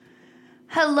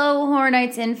Hello, Horror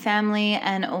Nights In family,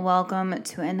 and welcome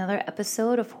to another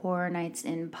episode of Horror Nights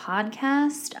In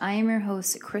podcast. I am your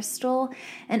host, Crystal,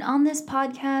 and on this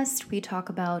podcast, we talk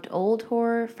about old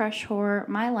horror, fresh horror,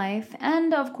 my life,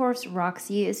 and of course,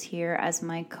 Roxy is here as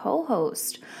my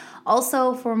co-host.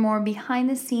 Also, for more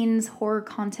behind-the-scenes horror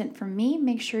content from me,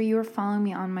 make sure you are following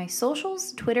me on my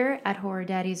socials, Twitter at Horror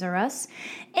Daddies R Us,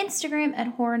 Instagram at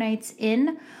Horror Nights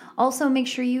In. Also, make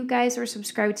sure you guys are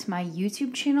subscribed to my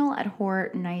YouTube channel at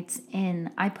Horror Nights In.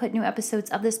 I put new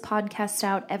episodes of this podcast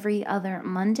out every other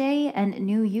Monday and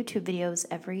new YouTube videos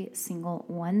every single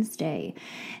Wednesday.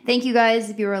 Thank you guys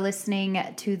if you are listening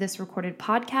to this recorded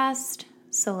podcast.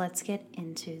 So let's get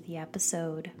into the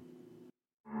episode.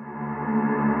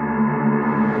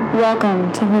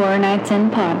 Welcome to Horror Nights In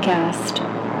podcast.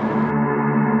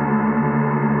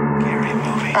 Scary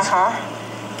movies? Uh-huh.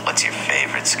 What's your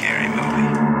favorite scary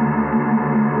movie?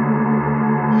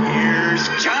 Here's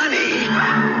Johnny!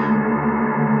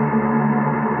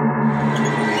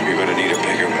 You're gonna need a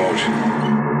bigger boat.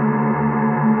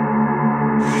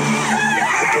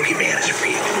 The boogeyman is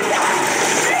real.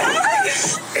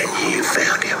 And you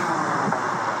found him.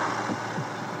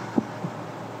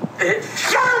 It's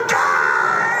showtime!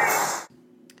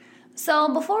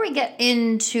 So before we get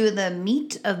into the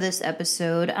meat of this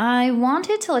episode, I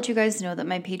wanted to let you guys know that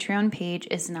my Patreon page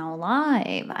is now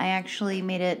live. I actually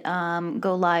made it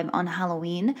go live on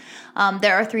Halloween.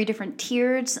 There are 3 different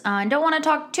tiers. I don't want to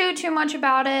talk too much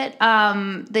about it.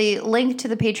 The link to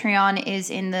the Patreon is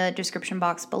in the description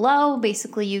box below.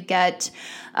 Basically, you get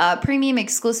premium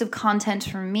exclusive content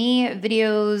from me,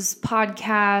 videos,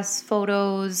 podcasts,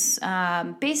 photos,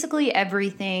 basically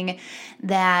everything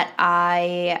that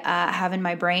I have in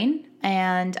my brain,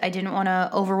 and I didn't want to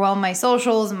overwhelm my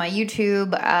socials and my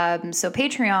YouTube, so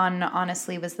Patreon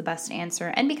honestly was the best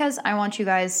answer, and because I want you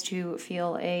guys to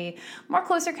feel a more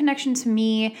closer connection to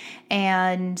me,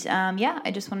 and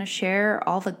I just want to share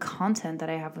all the content that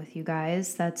I have with you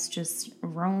guys that's just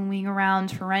roaming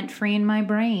around for rent-free in my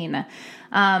brain.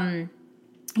 If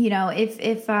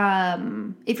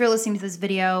you're listening to this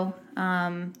video,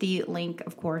 the link,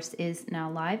 of course, is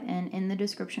now live and in the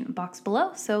description box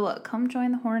below. So come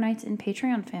join the Horror Nights In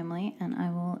Patreon family, and I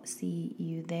will see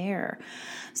you there.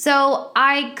 So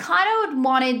I kind of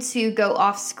wanted to go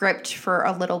off script for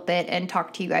a little bit and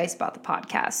talk to you guys about the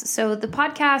podcast. So the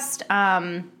podcast,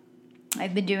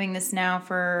 I've been doing this now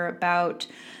for about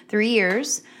 3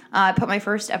 years. I put my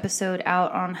first episode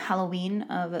out on Halloween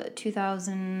of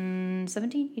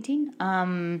 2017, 18.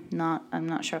 I'm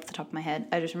not sure off the top of my head.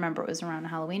 I just remember it was around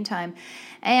Halloween time.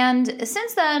 And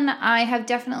since then, I have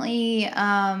definitely,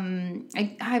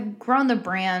 I've grown the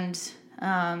brand.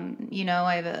 I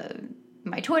have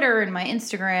my Twitter and my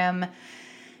Instagram,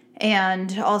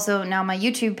 and also now my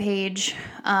YouTube page,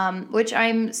 which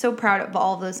I'm so proud of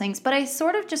all of those things. But I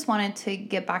sort of just wanted to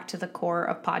get back to the core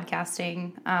of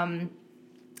podcasting.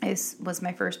 This was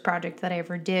my first project that I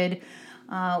ever did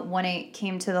when it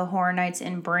came to the Horror Nights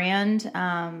In brand.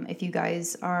 If you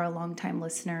guys are longtime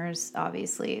listeners,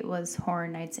 obviously it was Horror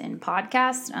Nights In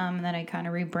podcast, and then I kind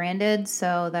of rebranded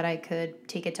so that I could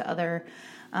take it to other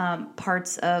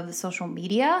parts of social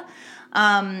media.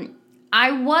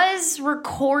 I was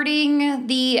recording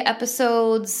the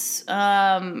episodes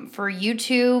for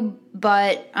YouTube,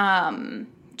 but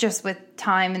just with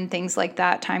time and things like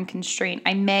that, time constraint,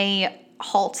 I may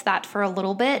halt that for a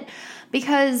little bit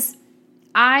because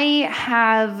I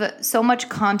have so much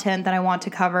content that I want to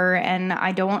cover, and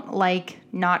I don't like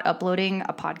not uploading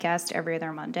a podcast every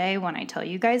other Monday when I tell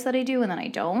you guys that I do and then I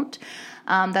don't.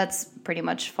 That's pretty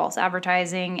much false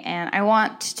advertising, and I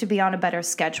want to be on a better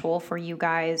schedule for you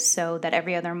guys so that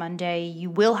every other Monday you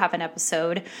will have an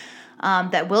episode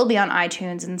that will be on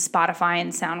iTunes and Spotify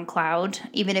and SoundCloud.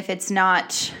 Even if it's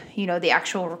not, the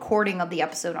actual recording of the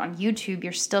episode on YouTube,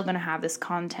 you're still going to have this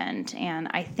content. And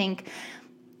I think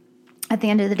at the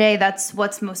end of the day, that's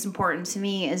what's most important to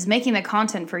me, is making the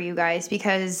content for you guys,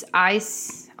 because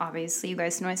obviously you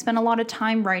guys know I spend a lot of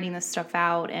time writing this stuff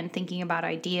out and thinking about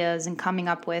ideas and coming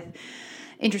up with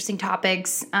interesting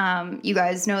topics. You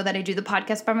guys know that I do the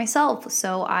podcast by myself,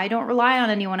 so I don't rely on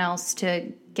anyone else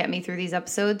to get me through these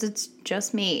episodes. It's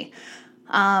just me.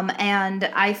 And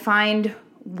I find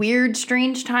weird,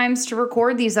 strange times to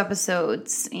record these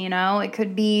episodes. It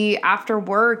could be after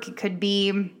work. It could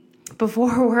be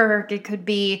before work. It could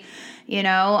be,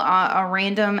 a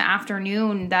random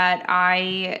afternoon that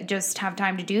I just have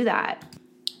time to do that.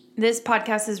 This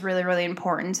podcast is really, really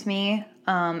important to me.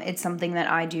 It's something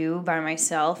that I do by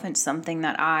myself. It's something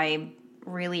that I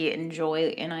really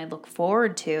enjoy and I look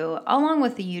forward to, along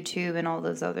with the YouTube and all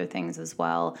those other things as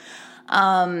well.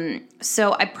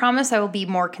 So I promise I will be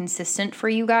more consistent for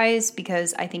you guys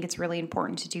because I think it's really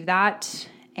important to do that.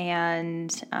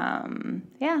 And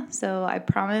so I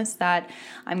promise that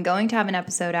I'm going to have an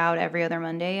episode out every other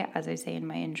Monday, as I say in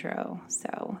my intro.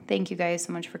 So thank you guys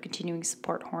so much for continuing to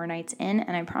support Horror Nights In,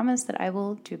 and I promise that I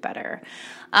will do better.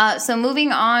 So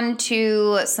moving on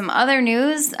to some other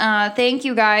news. Thank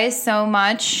you guys so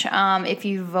much. If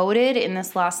you voted in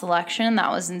this last election,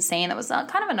 that was insane. That was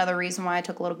kind of another reason why I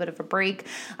took a little bit of a break.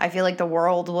 I feel like the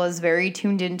world was very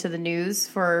tuned into the news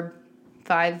for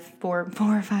 4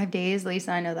 or 5 days. At least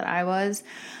I know that I was.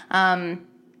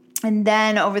 And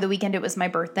then over the weekend, it was my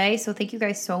birthday. So thank you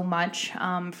guys so much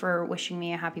for wishing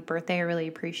me a happy birthday. I really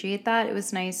appreciate that. It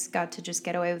was nice. Got to just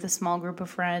get away with a small group of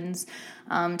friends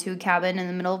to a cabin in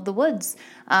the middle of the woods.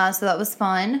 So that was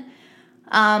fun.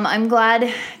 I'm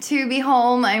glad to be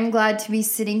home. I'm glad to be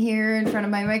sitting here in front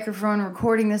of my microphone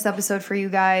recording this episode for you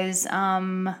guys.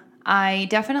 I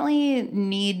definitely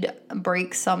need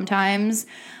breaks sometimes.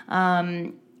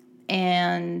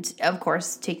 And of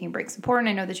course, taking breaks is important.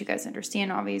 I know that you guys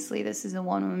understand. Obviously, this is a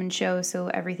one-woman show, so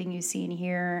everything you see and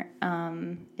hear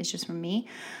is just from me.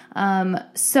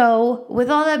 So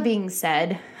with all that being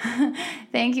said,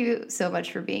 thank you so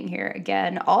much for being here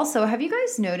again. Also, have you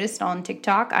guys noticed on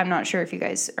TikTok? I'm not sure if you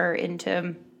guys are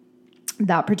into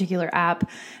that particular app,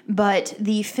 but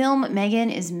the film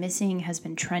Megan is Missing has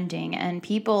been trending, and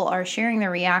people are sharing their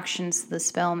reactions to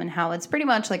this film and how it's pretty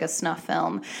much like a snuff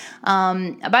film.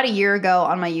 About a year ago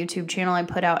on my YouTube channel, I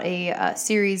put out a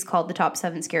series called The Top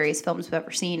 7 Scariest Films We've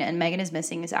Ever Seen, and Megan is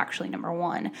Missing is actually number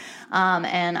 1.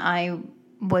 And I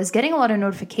was getting a lot of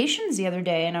notifications the other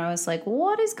day, and I was like,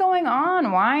 what is going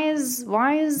on? Why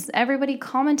is everybody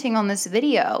commenting on this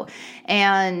video?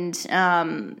 And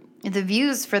the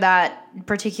views for that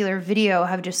particular video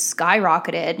have just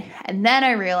skyrocketed. And then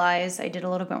I realized, I did a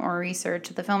little bit more research,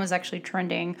 the film is actually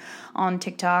trending on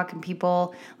TikTok, and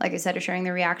people, like I said, are sharing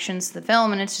their reactions to the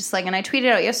film. And it's just like, and I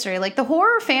tweeted out yesterday, like, the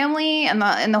horror family and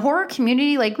the horror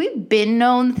community, like, we've been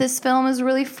known that this film is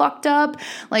really fucked up.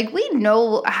 Like, we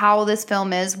know how this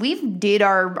film is. We've did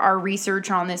our research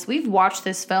on this. We've watched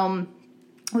this film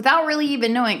without really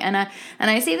even knowing. And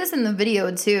I say this in the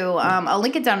video too. I'll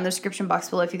link it down in the description box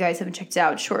below if you guys haven't checked it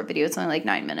out. Short video. It's only like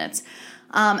 9 minutes.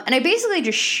 And I basically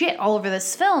just shit all over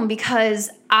this film because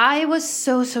I was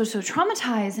so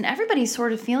traumatized, and everybody's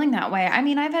sort of feeling that way. I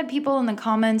mean, I've had people in the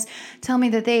comments tell me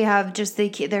that they have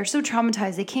they're so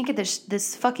traumatized they can't get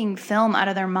this fucking film out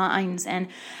of their minds, and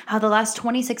how the last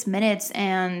 26 minutes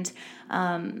and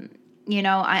you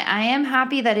know, I am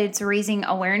happy that it's raising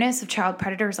awareness of child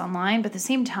predators online, but at the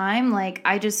same time, like,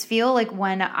 I just feel like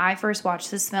when I first watched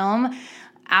this film,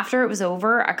 after it was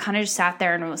over, I kind of just sat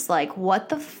there and was like, what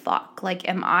the fuck? Like,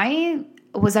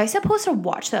 was I supposed to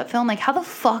watch that film? Like, how the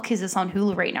fuck is this on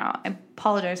Hulu right now? I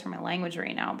apologize for my language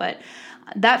right now, but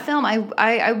that film,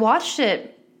 I watched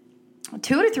it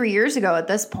 2 to 3 years ago at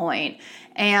this point,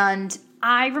 and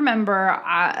I remember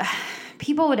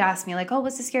people would ask me, like, oh,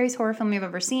 what's the scariest horror film you've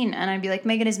ever seen? And I'd be like,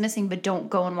 Megan is Missing, but don't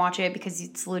go and watch it because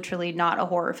it's literally not a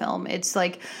horror film. It's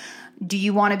like, do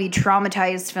you want to be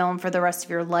traumatized film for the rest of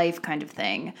your life kind of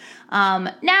thing?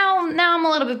 Now I'm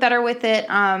a little bit better with it.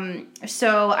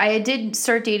 So I did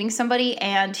start dating somebody,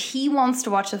 and he wants to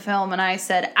watch the film, and I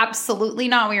said, absolutely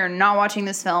not. We are not watching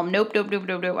this film. Nope.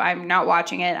 I'm not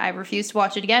watching it. I refuse to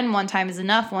watch it again. One time is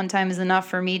enough. One time is enough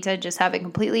for me to just have it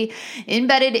completely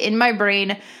embedded in my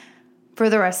brain for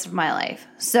the rest of my life.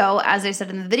 So, as I said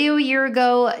in the video a year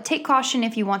ago, take caution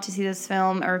if you want to see this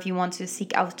film or if you want to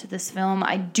seek out to this film.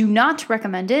 I do not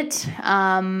recommend it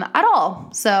at all.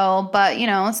 So, but, you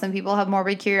know, some people have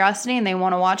morbid curiosity and they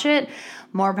want to watch it.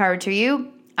 More power to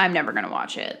you. I'm never going to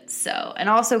watch it. So, and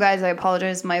also, guys, I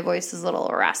apologize. My voice is a little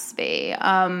raspy.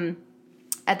 At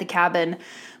the cabin,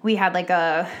 we had like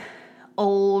a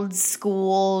old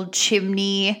school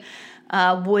chimney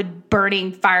wood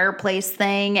burning fireplace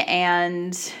thing,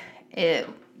 and it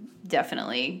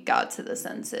definitely got to the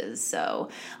senses. So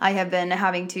I have been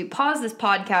having to pause this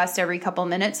podcast every couple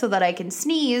minutes so that I can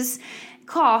sneeze,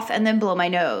 cough, and then blow my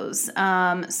nose.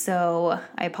 So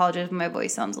I apologize if my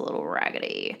voice sounds a little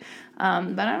raggedy. But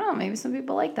I don't know, maybe some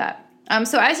people like that.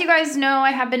 So as you guys know,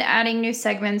 I have been adding new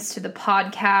segments to the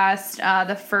podcast.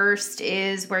 The first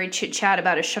is where I chit-chat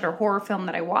about a Shudder horror film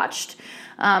that I watched.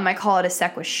 I call it A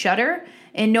Sec with Shudder.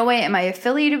 In no way am I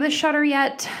affiliated with Shudder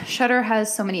yet. Shudder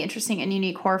has so many interesting and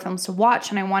unique horror films to watch,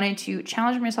 and I wanted to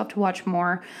challenge myself to watch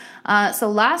more. So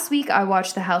last week I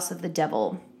watched The House of the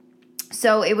Devil.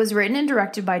 So it was written and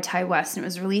directed by Ty West, and it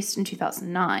was released in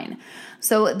 2009.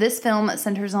 So this film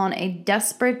centers on a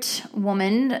desperate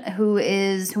woman who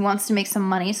wants to make some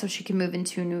money so she can move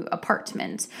into a new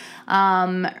apartment.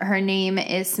 Her name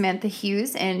is Samantha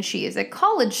Hughes, and she is a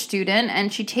college student,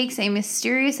 and she takes a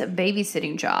mysterious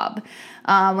babysitting job.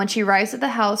 When she arrives at the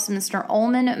house, Mr.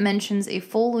 Ullman mentions a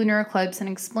full lunar eclipse and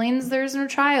explains there's no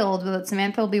child, but that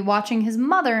Samantha will be watching his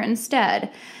mother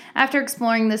instead. After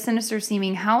exploring the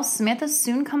sinister-seeming house, Samantha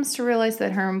soon comes to realize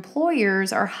that her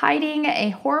employers are hiding a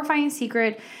horrifying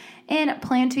secret and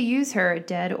plan to use her,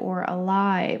 dead or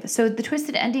alive. So the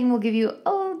twisted ending will get you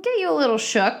a little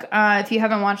shook. If you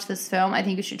haven't watched this film, I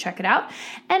think you should check it out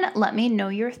and let me know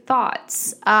your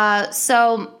thoughts.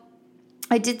 So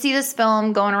I did see this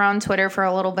film going around Twitter for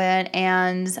a little bit,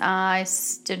 and I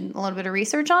did a little bit of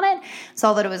research on it,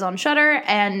 saw that it was on Shudder,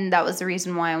 and that was the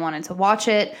reason why I wanted to watch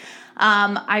it.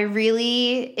 I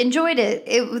really enjoyed it.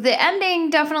 The ending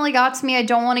definitely got to me. I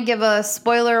don't want to give a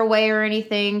spoiler away or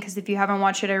anything, because if you haven't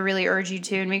watched it, I really urge you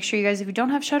to. And make sure you guys, if you don't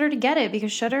have Shudder, to get it,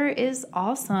 because Shudder is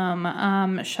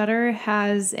awesome. Shudder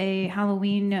has a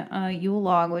Halloween Yule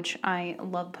log, which I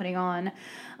love putting on.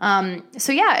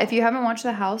 So yeah, if you haven't watched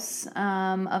The House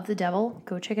of the Devil,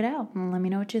 go check it out and let me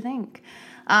know what you think.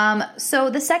 So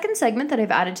the second segment that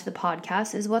I've added to the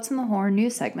podcast is What's in the Horror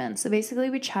News segment. So basically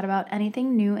we chat about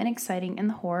anything new and exciting in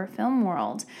the horror film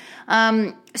world.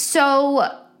 So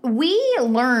we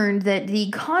learned that The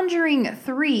Conjuring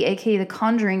 3, aka The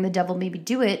Conjuring, The Devil Made Me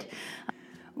Do It,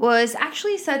 was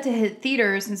actually set to hit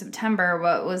theaters in September,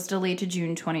 but was delayed to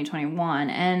June 2021.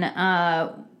 And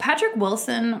Patrick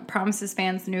Wilson promises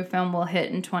fans the new film will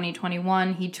hit in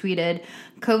 2021. He tweeted,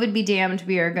 "COVID be damned,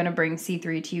 we are going to bring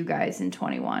C3 to you guys in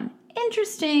 21."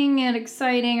 Interesting and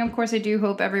exciting. Of course, I do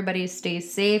hope everybody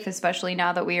stays safe, especially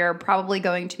now that we are probably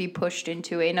going to be pushed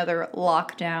into another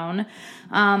lockdown.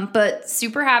 But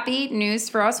super happy news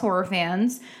for us horror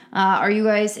fans. Are you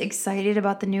guys excited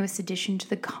about the newest addition to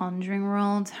the Conjuring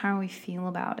world? How do we feel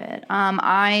about it?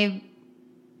 I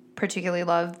particularly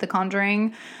love The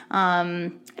Conjuring.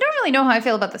 I don't really know how I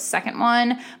feel about the second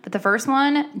one, but the first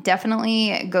one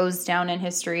definitely goes down in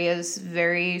history as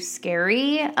very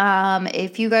scary.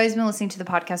 If you guys have been listening to the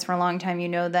podcast for a long time, you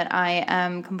know that I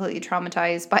am completely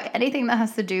traumatized by anything that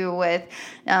has to do with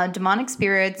demonic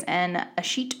spirits and a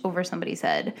sheet over somebody's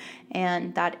head.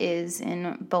 And that is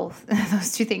in both,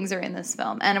 those two things are in this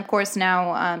film. And of course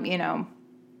now,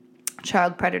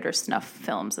 child predator snuff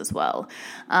films as well.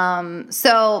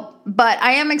 But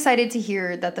I am excited to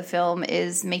hear that the film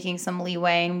is making some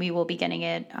leeway and we will be getting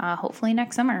it hopefully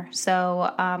next summer.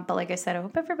 So, but like I said, I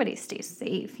hope everybody stays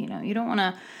safe. You don't want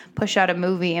to push out a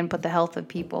movie and put the health of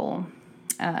people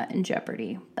in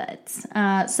jeopardy. But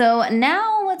so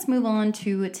now let's move on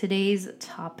to today's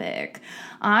topic.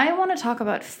 I want to talk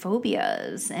about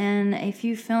phobias and a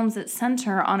few films that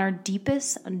center on our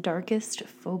deepest and darkest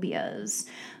phobias.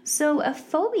 So a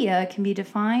phobia can be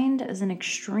defined as an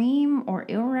extreme or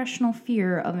irrational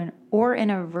fear of an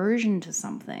aversion to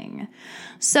something.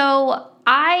 So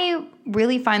I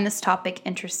really find this topic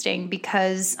interesting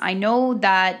because I know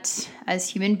that as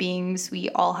human beings, we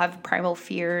all have primal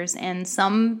fears, and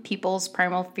some people's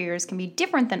primal fears can be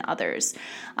different than others.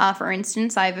 For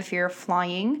instance, I have a fear of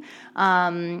flying.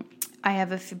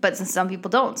 But some people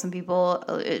don't. Some people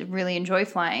really enjoy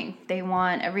flying. They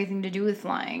want everything to do with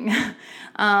flying.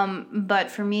 But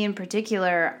for me in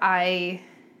particular, I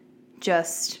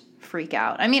just freak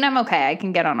out. I mean, I'm okay. I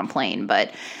can get on a plane,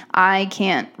 but I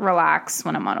can't relax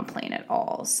when I'm on a plane at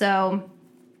all. So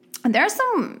there's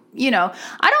some, I don't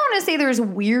want to say there's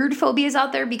weird phobias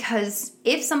out there, because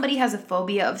if somebody has a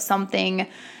phobia of something,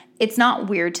 it's not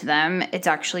weird to them. It's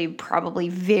actually probably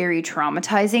very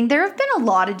traumatizing. There have been a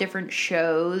lot of different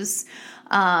shows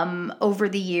over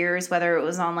the years, whether it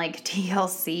was on like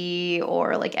TLC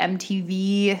or like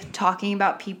MTV, talking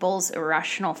about people's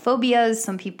irrational phobias.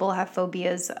 Some people have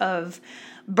phobias of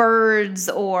birds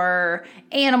or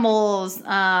animals.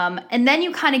 And then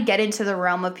you kind of get into the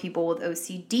realm of people with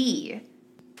OCD.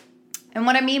 And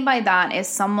what I mean by that is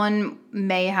someone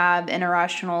may have an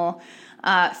irrational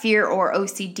fear or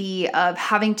OCD of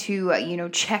having to,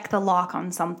 check the lock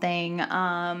on something,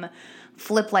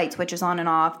 flip light switches on and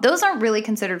off. Those aren't really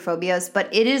considered phobias,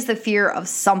 but it is the fear of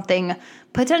something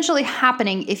potentially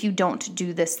happening if you don't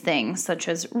do this thing, such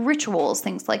as rituals,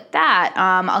 things like that.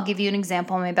 I'll give you an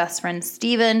example. My best friend,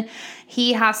 Steven,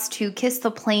 he has to kiss the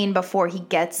plane before he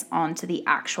gets onto the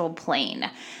actual plane.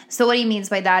 So what he means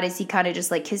by that is he kind of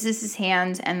just like kisses his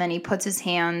hand, and then he puts his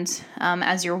hand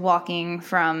as you're walking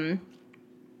from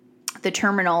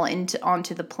terminal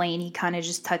onto the plane. He kind of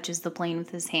just touches the plane with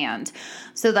his hand.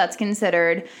 So that's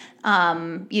considered,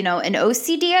 an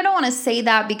OCD. I don't want to say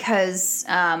that because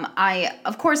I,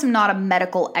 of course, am not a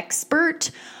medical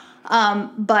expert,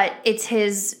 but it's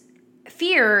his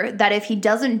fear that if he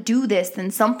doesn't do this, then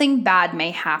something bad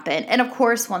may happen. And of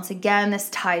course, once again, this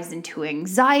ties into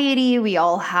anxiety. We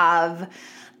all have...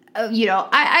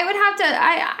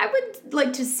 I would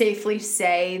like to safely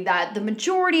say that the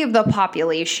majority of the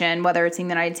population, whether it's in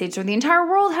the United States or the entire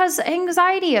world, has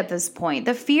anxiety at this point.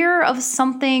 The fear of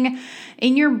something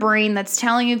in your brain that's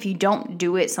telling you if you don't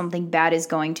do it, something bad is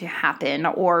going to happen,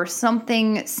 or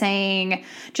something saying,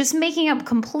 just making up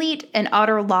complete and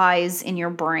utter lies in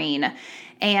your brain,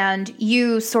 and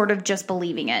you sort of just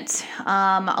believing it.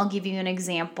 I'll give you an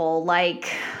example. Like,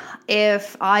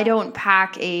 if I don't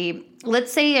pack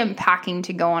let's say I'm packing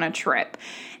to go on a trip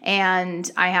and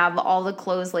I have all the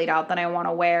clothes laid out that I want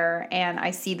to wear, and I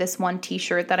see this one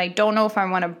t-shirt that I don't know if I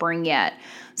want to bring yet.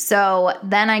 So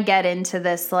then I get into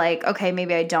this like, okay,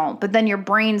 maybe I don't. But then your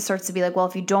brain starts to be like, well,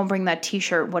 if you don't bring that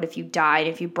t-shirt, what if you died?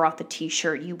 If you brought the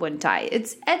t-shirt, you wouldn't die.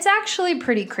 It's actually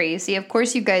pretty crazy. Of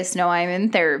course, you guys know I'm in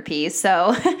therapy,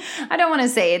 so I don't want to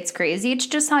say it's crazy. It's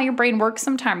just how your brain works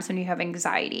sometimes when you have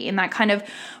anxiety. And that kind of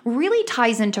really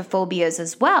ties into phobias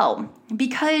as well.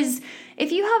 Because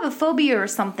if you have a phobia or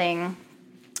something,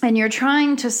 and you're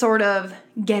trying to sort of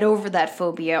get over that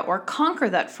phobia or conquer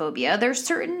that phobia, there's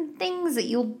certain things that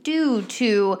you'll do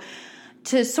to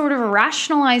sort of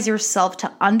rationalize yourself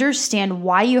to understand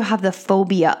why you have the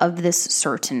phobia of this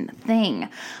certain thing.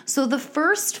 So the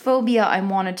first phobia I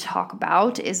want to talk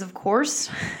about is, of course,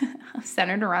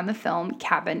 centered around the film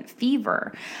Cabin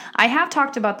Fever. I have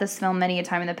talked about this film many a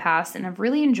time in the past, and I've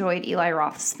really enjoyed Eli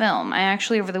Roth's film. I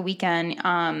actually, over the weekend,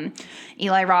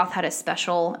 Eli Roth had a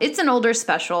special. It's an older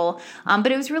special,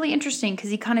 but it was really interesting because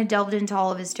he kind of delved into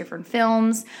all of his different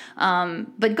films.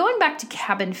 But going back to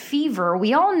Cabin Fever,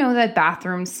 we all know that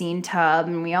bathroom scene tub,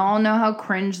 and we all know how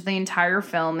cringe the entire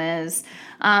film is.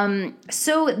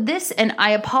 So this, and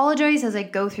I apologize as I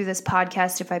go through this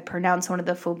podcast if I pronounce one of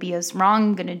the phobias wrong.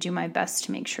 I'm going to do my best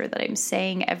to make sure that I'm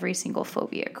saying every single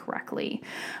phobia correctly.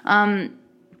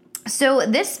 So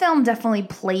this film definitely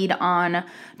played on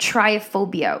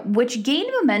trypophobia, which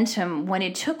gained momentum when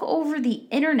it took over the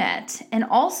internet and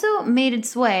also made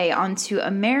its way onto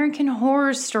American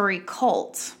Horror Story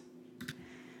cult.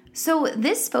 So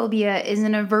this phobia is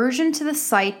an aversion to the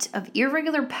sight of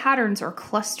irregular patterns or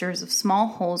clusters of small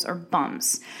holes or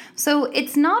bumps. So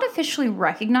it's not officially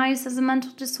recognized as a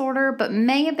mental disorder, but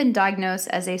may have been diagnosed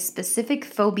as a specific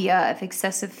phobia if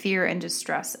excessive fear and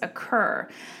distress occur.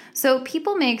 So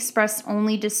people may express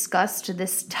only disgust to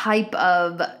this type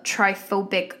of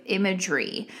tryphobic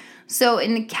imagery. So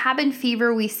in Cabin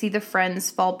Fever, we see the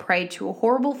friends fall prey to a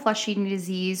horrible flesh-eating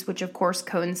disease, which of course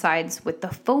coincides with the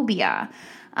phobia.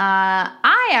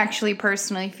 I actually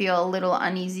personally feel a little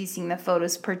uneasy seeing the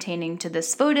photos pertaining to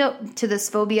this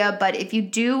phobia, but if you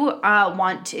do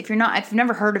if you've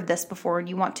never heard of this before and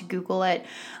you want to Google it,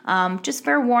 just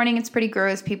fair warning, it's pretty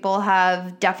gross. People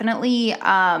have definitely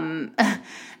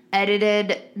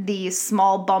edited these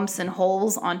small bumps and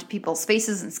holes onto people's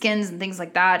faces and skins and things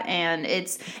like that, and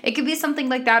it could be something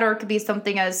like that, or it could be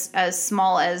something as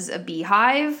small as a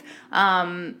beehive.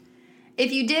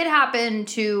 If you did happen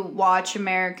to watch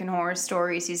American Horror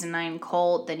Story Season 9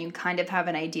 Cult, then you kind of have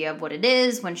an idea of what it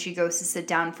is when she goes to sit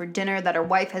down for dinner that her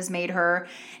wife has made her,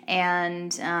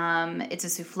 and it's a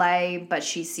souffle, but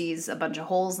she sees a bunch of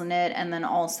holes in it. And then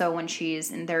also when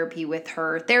she's in therapy with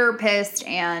her therapist,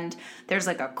 and there's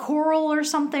like a coral or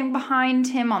something behind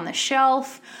him on the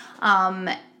shelf.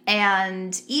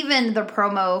 And even the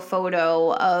promo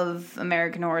photo of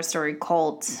American Horror Story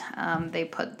Cult, they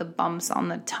put the bumps on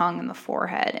the tongue and the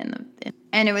forehead.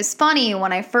 And it was funny,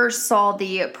 when I first saw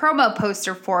the promo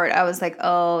poster for it, I was like,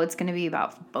 oh, it's going to be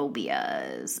about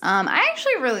phobias. I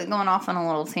actually really, going off on a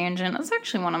little tangent, it's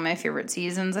actually one of my favorite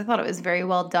seasons. I thought it was very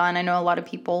well done. I know a lot of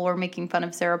people were making fun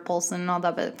of Sarah Paulson and all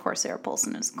that, but of course Sarah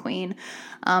Paulson is queen.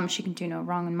 She can do no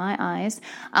wrong in my eyes.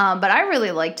 But I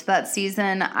really liked that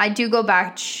season. I do go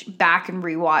back and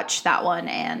rewatch that one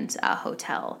and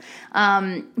Hotel.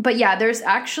 But yeah, there's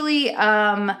actually...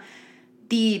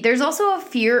 There's also a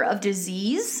fear of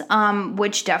disease,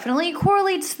 which definitely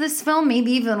correlates to this film,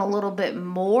 maybe even a little bit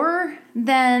more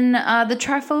than the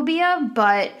trypophobia,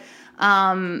 but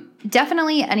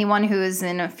definitely anyone who is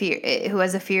who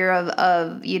has a fear of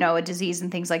a disease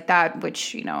and things like that,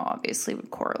 which obviously would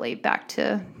correlate back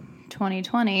to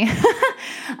 2020.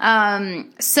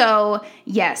 So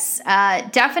yes,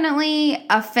 definitely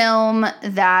a film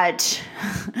that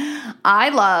I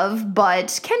love,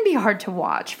 but can be hard to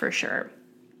watch for sure.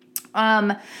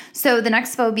 So the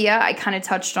next phobia I kind of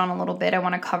touched on a little bit I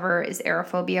want to cover is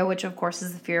aerophobia, which of course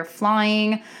is the fear of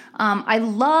flying. I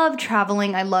love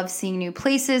traveling. I love seeing new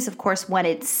places, of course, when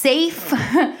it's safe.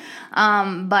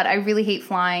 But I really hate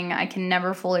flying. I can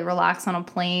never fully relax on a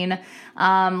plane.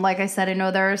 Like I said, I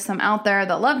know there are some out there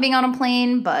that love being on a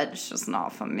plane, but it's just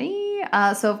not for me.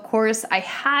 So of course I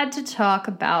had to talk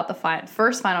about the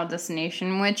first Final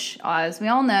Destination, which, as we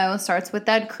all know, starts with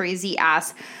that crazy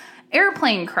ass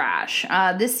airplane crash.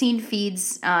 This scene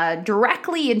feeds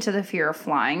directly into the fear of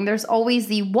flying. There's always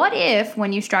the what if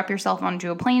when you strap yourself onto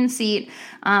a plane seat.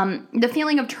 The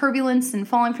feeling of turbulence and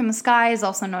falling from the sky is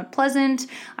also not pleasant.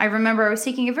 I remember I was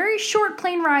taking a very short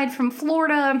plane ride from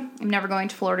Florida. I'm never going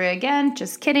to Florida again.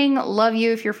 Just kidding. Love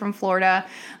you if you're from Florida.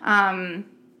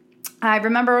 I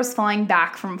remember I was flying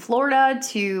back from Florida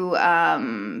to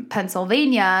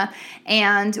Pennsylvania,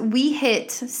 and we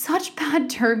hit such bad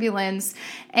turbulence,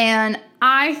 and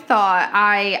I thought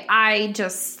I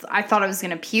thought I was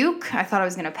gonna puke. I thought I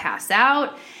was gonna pass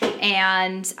out,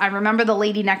 and I remember the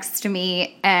lady next to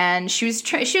me, and she was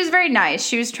very nice.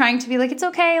 She was trying to be like, it's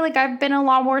okay, like I've been in a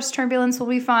lot worse turbulence, we'll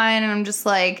be fine, and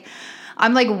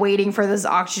I'm like waiting for those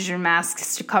oxygen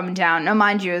masks to come down. Now,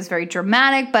 mind you, it was very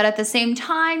dramatic, but at the same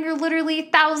time, you're literally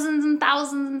thousands and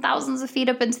thousands and thousands of feet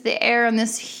up into the air on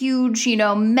this huge,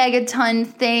 megaton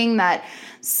thing that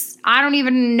I don't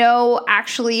even know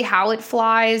actually how it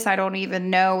flies. I don't even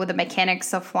know the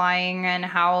mechanics of flying and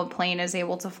how a plane is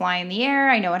able to fly in the air.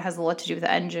 I know it has a lot to do with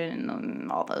the engine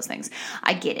and all those things.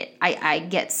 I get it. I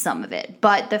get some of it.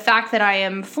 But the fact that I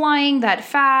am flying that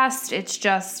fast, it's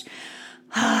just...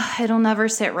 it'll never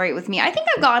sit right with me. I think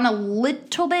I've gotten a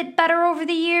little bit better over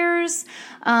the years.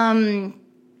 I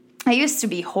used to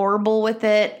be horrible with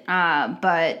it,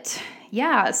 but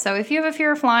yeah. So if you have a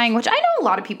fear of flying, which I know a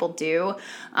lot of people do,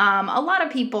 a lot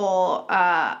of people,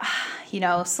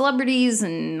 celebrities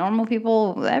and normal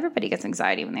people, everybody gets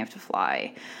anxiety when they have to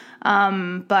fly.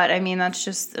 But I mean, that's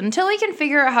just until we can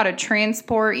figure out how to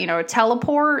transport,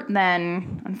 teleport,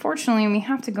 then unfortunately we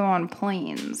have to go on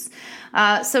planes.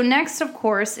 So next, of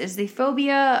course, is the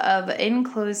phobia of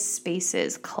enclosed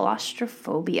spaces,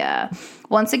 claustrophobia.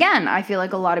 Once again, I feel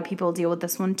like a lot of people deal with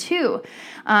this one too.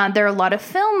 There are a lot of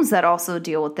films that also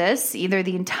deal with this, either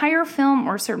the entire film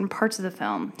or certain parts of the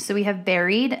film. So we have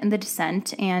Buried and The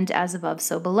Descent and As Above,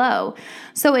 So Below.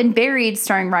 So in Buried,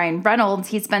 starring Ryan Reynolds,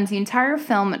 he spends the entire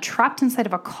film trapped inside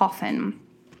of a coffin.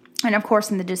 And of course,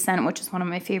 in The Descent, which is one of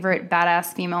my favorite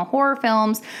badass female horror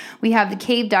films, we have the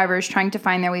cave divers trying to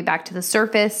find their way back to the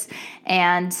surface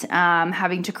and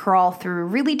having to crawl through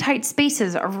really tight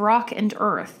spaces of rock and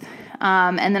earth.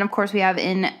 And then, of course, we have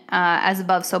in As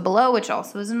Above, So Below, which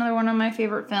also is another one of my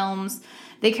favorite films.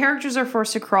 The characters are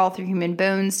forced to crawl through human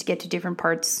bones to get to different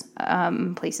parts,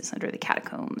 places under the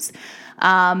catacombs.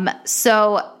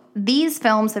 So these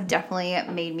films have definitely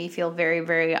made me feel very,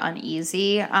 very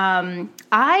uneasy.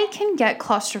 I can get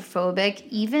claustrophobic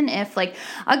even if,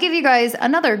 I'll give you guys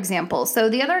another example. So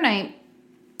the other night,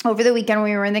 over the weekend,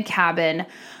 we were in the cabin.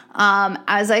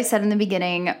 As I said in the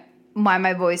beginning, why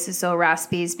my voice is so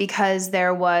raspy is because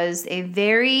there was a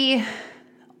very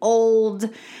old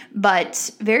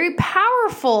but very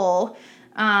powerful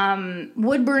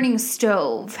wood-burning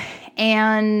stove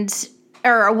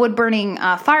or a wood-burning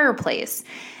fireplace.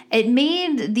 It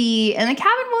made and the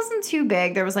cabin wasn't too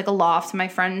big. There was a loft. My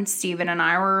friend Steven and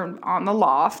I were on the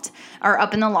loft, or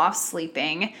up in the loft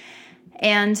sleeping.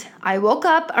 And I woke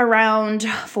up around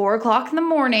 4 o'clock in the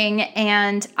morning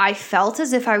and I felt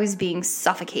as if I was being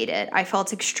suffocated. I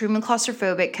felt extremely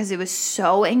claustrophobic because it was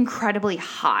so incredibly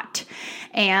hot.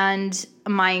 And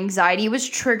my anxiety was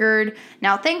triggered.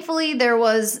 Now, thankfully, there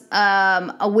was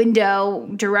a window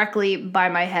directly by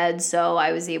my head, so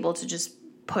I was able to just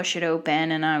push it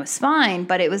open and I was fine.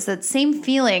 But it was that same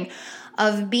feeling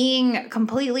of being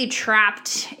completely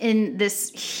trapped in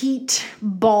this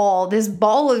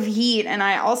ball of heat. And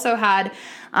I also had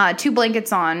 2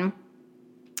 blankets on.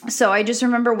 So I just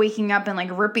remember waking up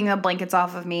and ripping the blankets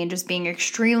off of me and just being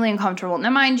extremely uncomfortable.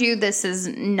 Now, mind you, this is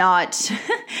not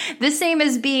the same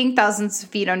as being thousands of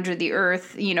feet under the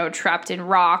earth, trapped in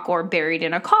rock or buried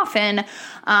in a coffin.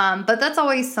 But that's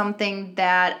always something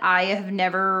that I have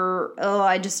never,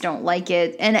 I just don't like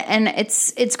it. And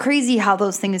it's crazy how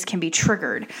those things can be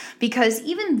triggered, because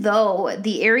even though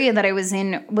the area that I was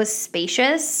in was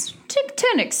spacious, to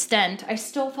an extent, I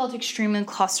still felt extremely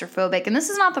claustrophobic. And this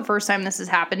is not the first time this has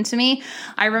happened to me.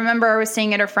 I remember I was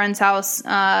staying at a friend's house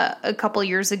a couple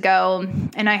years ago,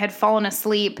 and I had fallen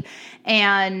asleep,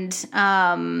 And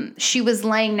she was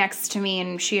laying next to me,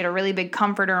 and she had a really big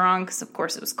comforter on because, of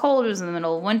course, it was cold. It was in the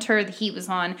middle of winter. The heat was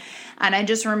on. And I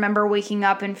just remember waking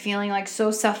up and feeling like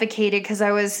so suffocated because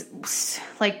I was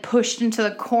like pushed into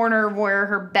the corner where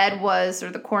her bed was, or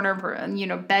the corner of her,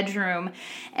 bedroom.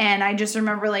 And I just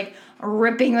remember like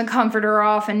ripping the comforter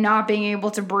off and not being able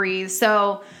to breathe.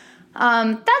 So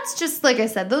that's just, like I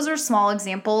said, those are small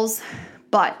examples,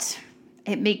 but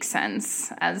it makes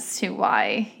sense as to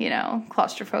why,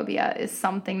 claustrophobia is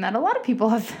something that a lot of people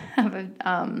have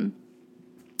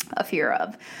a fear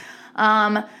of.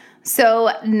 So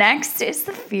next is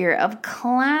the fear of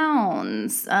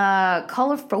clowns,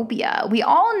 colophobia. We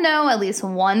all know at least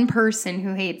one person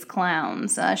who hates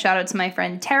clowns. Shout out to my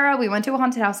friend Tara. We went to a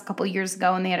haunted house a couple years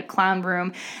ago and they had a clown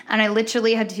room, and I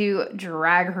literally had to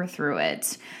drag her through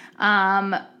it.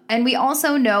 And we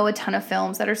also know a ton of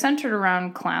films that are centered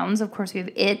around clowns. Of course, we have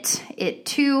It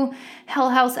 2, Hell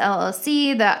House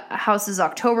LLC, The House is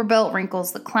October Built,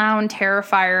 Wrinkles the Clown,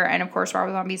 Terrifier, and of course, Rob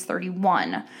Zombie's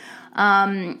 31.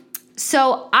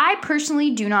 So I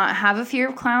personally do not have a fear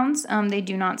of clowns. They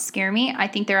do not scare me. I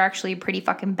think they're actually pretty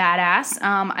fucking badass.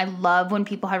 I love when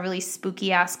people have really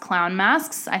spooky ass clown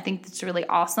masks. I think that's really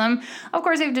awesome. Of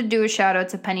course, I have to do a shout out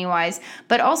to Pennywise,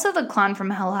 but also the clown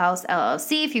from Hell House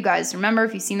LLC. If you guys remember,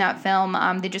 if you've seen that film,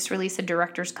 they just released a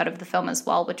director's cut of the film as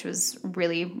well, which was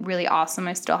really, really awesome.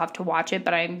 I still have to watch it,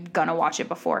 but I'm gonna watch it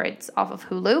before it's off of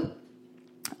Hulu.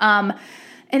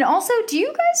 And also, do you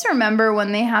guys remember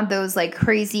when they had those like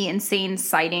crazy, insane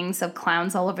sightings of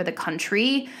clowns all over the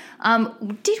country? Did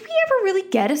we ever really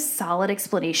get a solid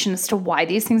explanation as to why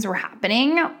these things were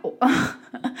happening? I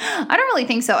don't really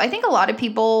think so. I think a lot of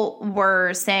people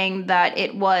were saying that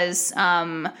it was,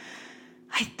 I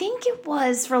think it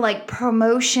was for like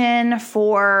promotion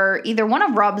for either one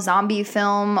of Rob Zombie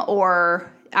film or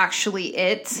actually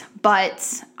It,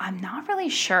 but I'm not really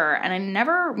sure, and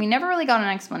we never really got an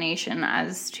explanation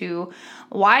as to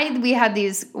why we had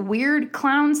these weird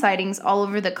clown sightings all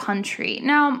over the country.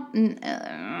 Now,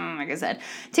 like I said,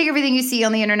 take everything you see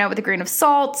on the internet with a grain of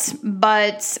salt,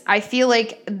 but I feel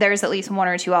like there's at least one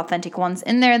or two authentic ones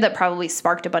in there that probably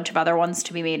sparked a bunch of other ones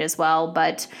to be made as well,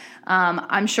 but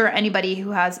I'm sure anybody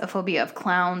who has a phobia of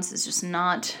clowns is just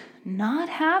not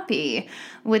happy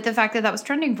with the fact that was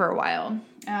trending for a while.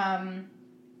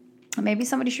 Maybe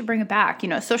somebody should bring it back,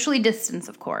 socially distance,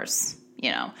 of course,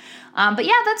 but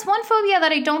yeah, that's one phobia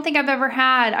that I don't think I've ever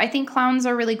had. I think clowns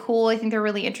are really cool. I think they're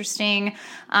really interesting.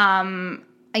 And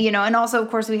also, of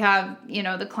course, we have,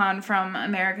 the clown from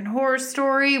American Horror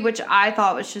Story, which I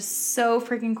thought was just so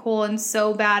freaking cool and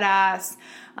so badass.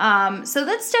 So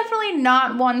that's definitely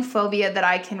not one phobia that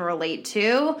I can relate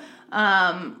to.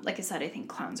 Like I said, I think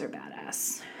clowns are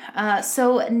badass.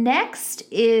 So next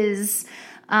is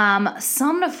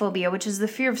somnophobia, which is the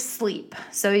fear of sleep.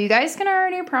 So you guys can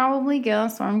already probably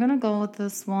guess where I'm going to go with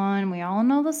this one. We all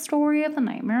know the story of the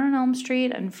Nightmare on Elm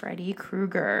Street and Freddy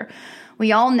Krueger.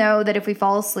 We all know that if we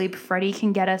fall asleep, Freddy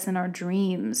can get us in our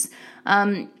dreams.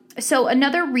 So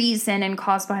another reason and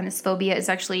cause behind this phobia is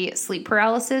actually sleep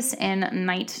paralysis and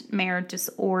nightmare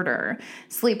disorder.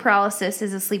 Sleep paralysis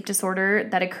is a sleep disorder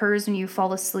that occurs when you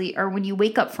fall asleep or when you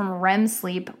wake up from REM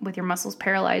sleep with your muscles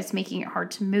paralyzed, making it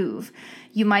hard to move.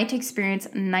 You might experience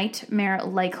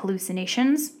nightmare-like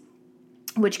hallucinations,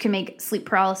 which can make sleep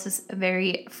paralysis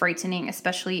very frightening,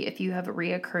 especially if you have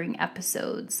reoccurring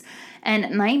episodes.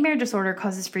 And nightmare disorder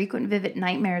causes frequent vivid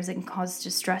nightmares and can cause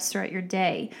distress throughout your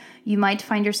day. You might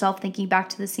find yourself thinking back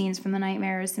to the scenes from the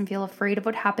nightmares and feel afraid of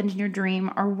what happened in your dream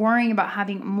or worrying about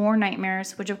having more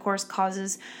nightmares, which of course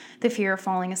causes the fear of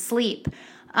falling asleep.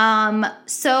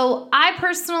 So I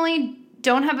personally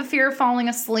don't have a fear of falling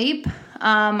asleep.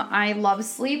 I love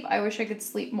sleep. I wish I could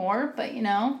sleep more, but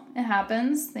it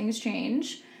happens. Things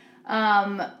change.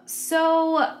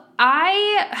 So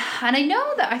I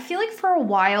know that I feel like for a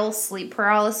while sleep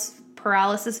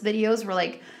paralysis videos were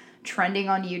like trending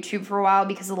on YouTube for a while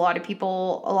because a lot of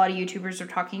YouTubers are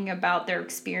talking about their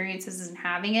experiences and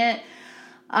having it.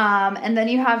 And then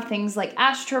you have things like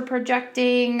astral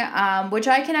projecting, which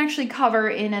I can actually cover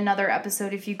in another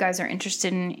episode if you guys are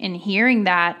interested in hearing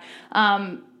that.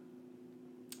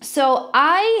 So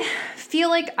I feel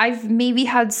like I've maybe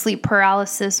had sleep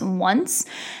paralysis once,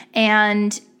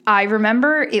 and I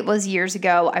remember it was years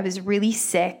ago. I was really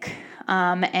sick.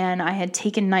 And I had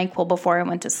taken NyQuil before I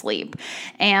went to sleep.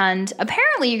 And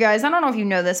apparently, you guys, I don't know if you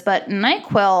know this, but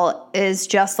NyQuil is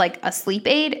just like a sleep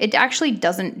aid. It actually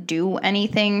doesn't do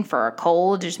anything for a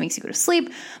cold. It just makes you go to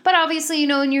sleep. But obviously,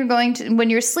 when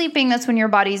you're sleeping, that's when your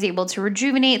body is able to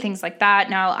rejuvenate, things like that.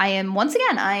 Now, I am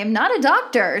not a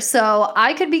doctor, so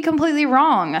I could be completely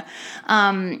wrong.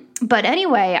 But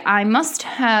anyway, I must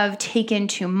have taken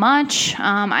too much.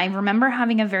 I remember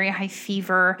having a very high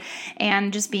fever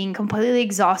and just being completely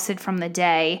exhausted from the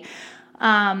day.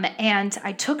 And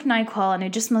I took NyQuil, and I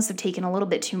just must have taken a little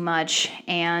bit too much.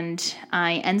 And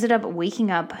I ended up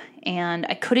waking up, and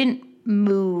I couldn't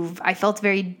move. I felt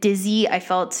very dizzy. I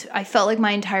felt like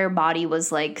my entire body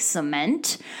was like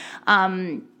cement.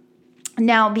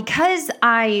 Now, because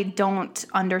I don't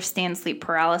understand sleep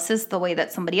paralysis the way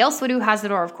that somebody else would who has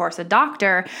it, or of course a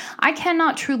doctor, I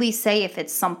cannot truly say if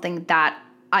it's something that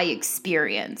I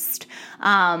experienced.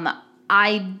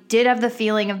 I did have the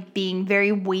feeling of being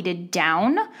very weighted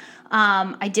down.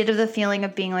 I did have the feeling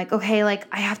of being like, okay, like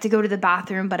I have to go to the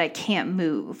bathroom, but I can't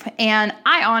move. And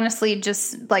I honestly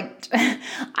just like,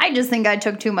 I just think I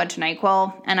took too much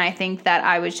NyQuil, and I think that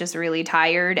I was just really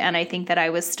tired, and I think that I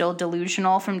was still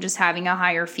delusional from just having a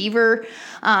higher fever.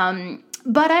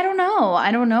 But I don't know.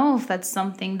 I don't know if that's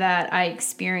something that I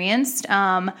experienced.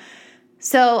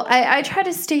 So I try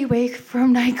to stay away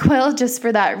from NyQuil just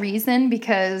for that reason,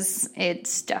 because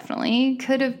it's definitely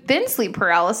could have been sleep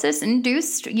paralysis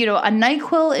induced, a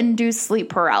NyQuil induced sleep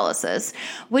paralysis,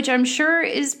 which I'm sure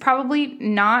is probably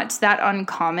not that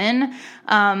uncommon.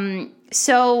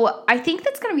 So I think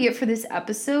that's going to be it for this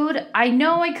episode. I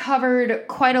know I covered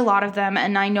quite a lot of them,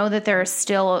 and I know that there are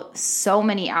still so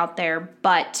many out there,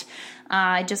 but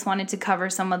I just wanted to cover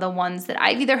some of the ones that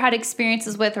I've either had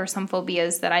experiences with or some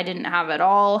phobias that I didn't have at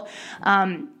all.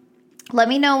 Let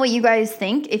me know what you guys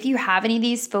think. If you have any of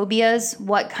these phobias,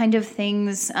 what kind of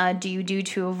things do you do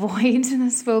to avoid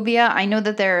this phobia? I know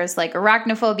that there is like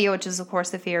arachnophobia, which is of course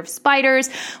the fear of spiders,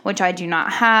 which I do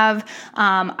not have.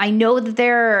 I know that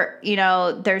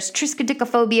there's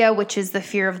triskaidekaphobia, which is the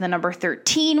fear of the number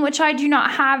 13, which I do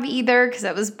not have either because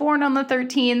I was born on the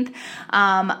 13th.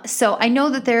 So I know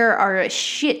that there are a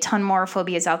shit ton more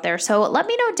phobias out there. So let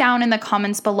me know down in the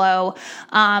comments below,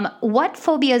 what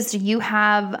phobias do you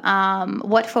have?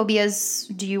 What phobias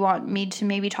do you want me to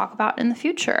maybe talk about in the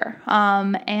future?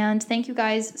 And thank you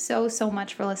guys so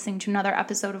much for listening to another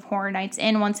episode of Horror Nights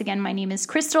In. Once again, my name is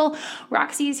Crystal.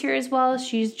 Roxy is here as well.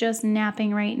 She's just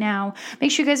napping right now. Make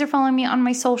sure you guys are following me on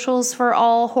my socials for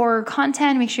all horror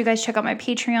content. Make sure you guys check out my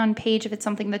Patreon page if it's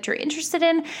something that you're interested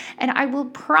in. And I will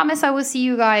promise I will see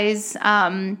you guys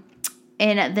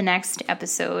in the next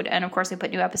episode. And of course, I put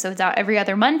new episodes out every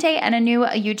other Monday and a new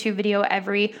YouTube video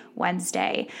every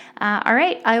Wednesday. All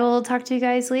right, I will talk to you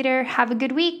guys later. Have a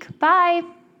good week. Bye.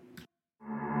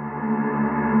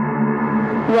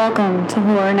 Welcome to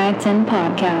Horror Nights In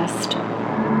Podcast.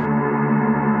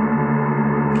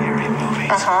 Scary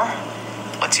movies.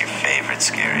 Uh-huh. What's your favorite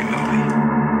scary movie?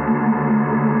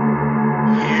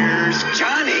 Here's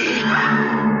Johnny.